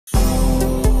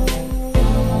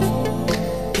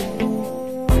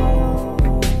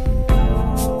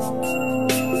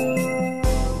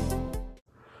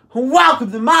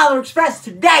Welcome to Mahler Express.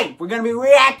 Today, we're going to be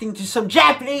reacting to some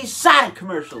Japanese Sonic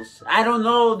commercials. I don't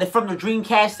know, they're from the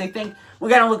Dreamcast, I think. We're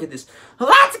going to look at this.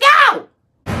 Let's go!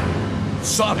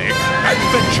 Sonic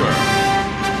Adventure!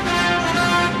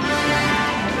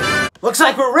 Looks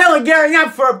like we're really gearing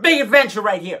up for a big adventure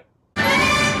right here.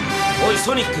 Oi,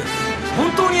 Sonic!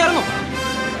 本当にやるのか?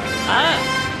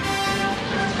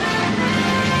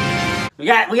 We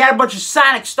got a bunch of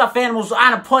Sonic stuffed animals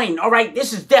on a plane. Alright,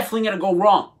 this is definitely going to go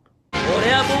wrong.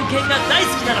 俺は冒険が大好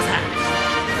きなのさ.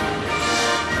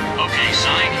 Okay,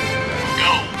 Sonic, go!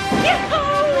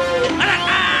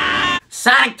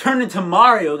 Sonic turned into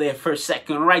Mario there for a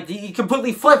second, alright? He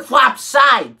completely flip-flopped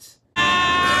sides.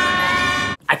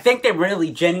 I think they really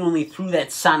genuinely threw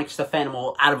that Sonic stuffed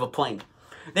animal out of a plane.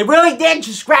 They really did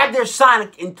just grab their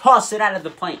Sonic and toss it out of the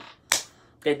plane.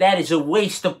 That is a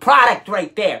waste of product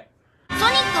right there. ソ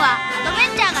ニックはアドベ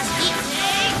ンチャーが好き。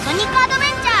ソニックアドベ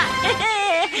ンチャー。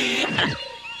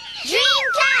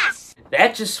Dreamcast!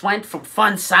 That just went from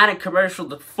fun Sonic commercial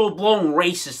to full-blown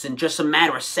racist in just a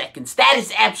matter of seconds. That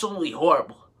is absolutely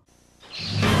horrible.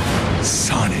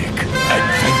 Sonic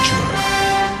Adventure!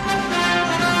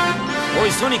 Oi,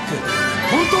 Sonic!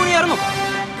 本当にやるのか?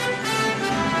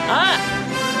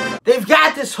 They've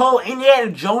got this whole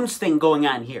Indiana Jones thing going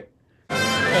on here. 俺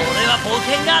は冒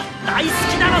険が大好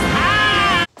きなの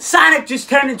さ. Sonic just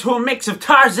turned into a mix of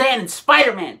Tarzan and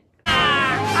Spider-Man.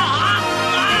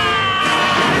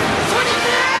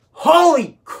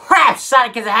 Holy crap,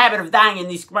 Sonic has a habit of dying in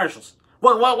these commercials.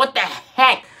 What the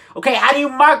heck? Okay, how do you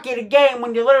market a game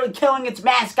when you're literally killing its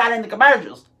mascot in the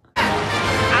commercials?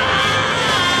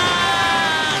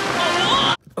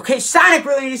 Okay, Sonic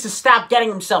really needs to stop getting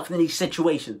himself in these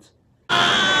situations. ソ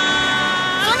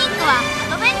ニックは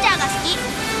アドベンチャーが好き。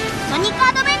ソニック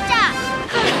アドベンチャ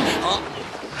ー。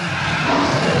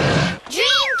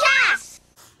Dreamcast!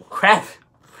 Crap.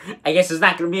 I guess there's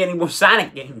not going to be any more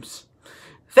Sonic games.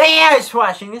 Thank you guys for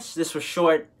watching this. This was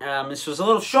short. This was a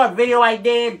little short video I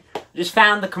did. Just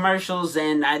found the commercials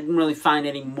and I didn't really find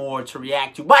any more to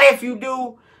react to. But if you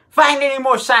do find any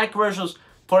more Sonic commercials,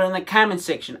 put it in the comment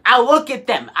section. I'll look at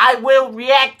them. I will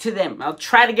react to them. I'll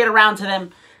try to get around to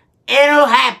them. It'll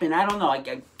happen. I don't know.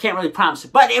 I can't really promise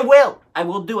it. But it will. I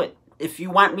will do it. If you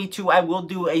want me to, I will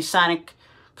do a Sonic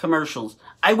commercials.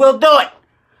 I will do it.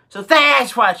 So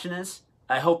thanks for watching this.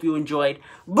 I hope you enjoyed.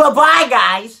 Bye-bye,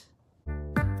 guys.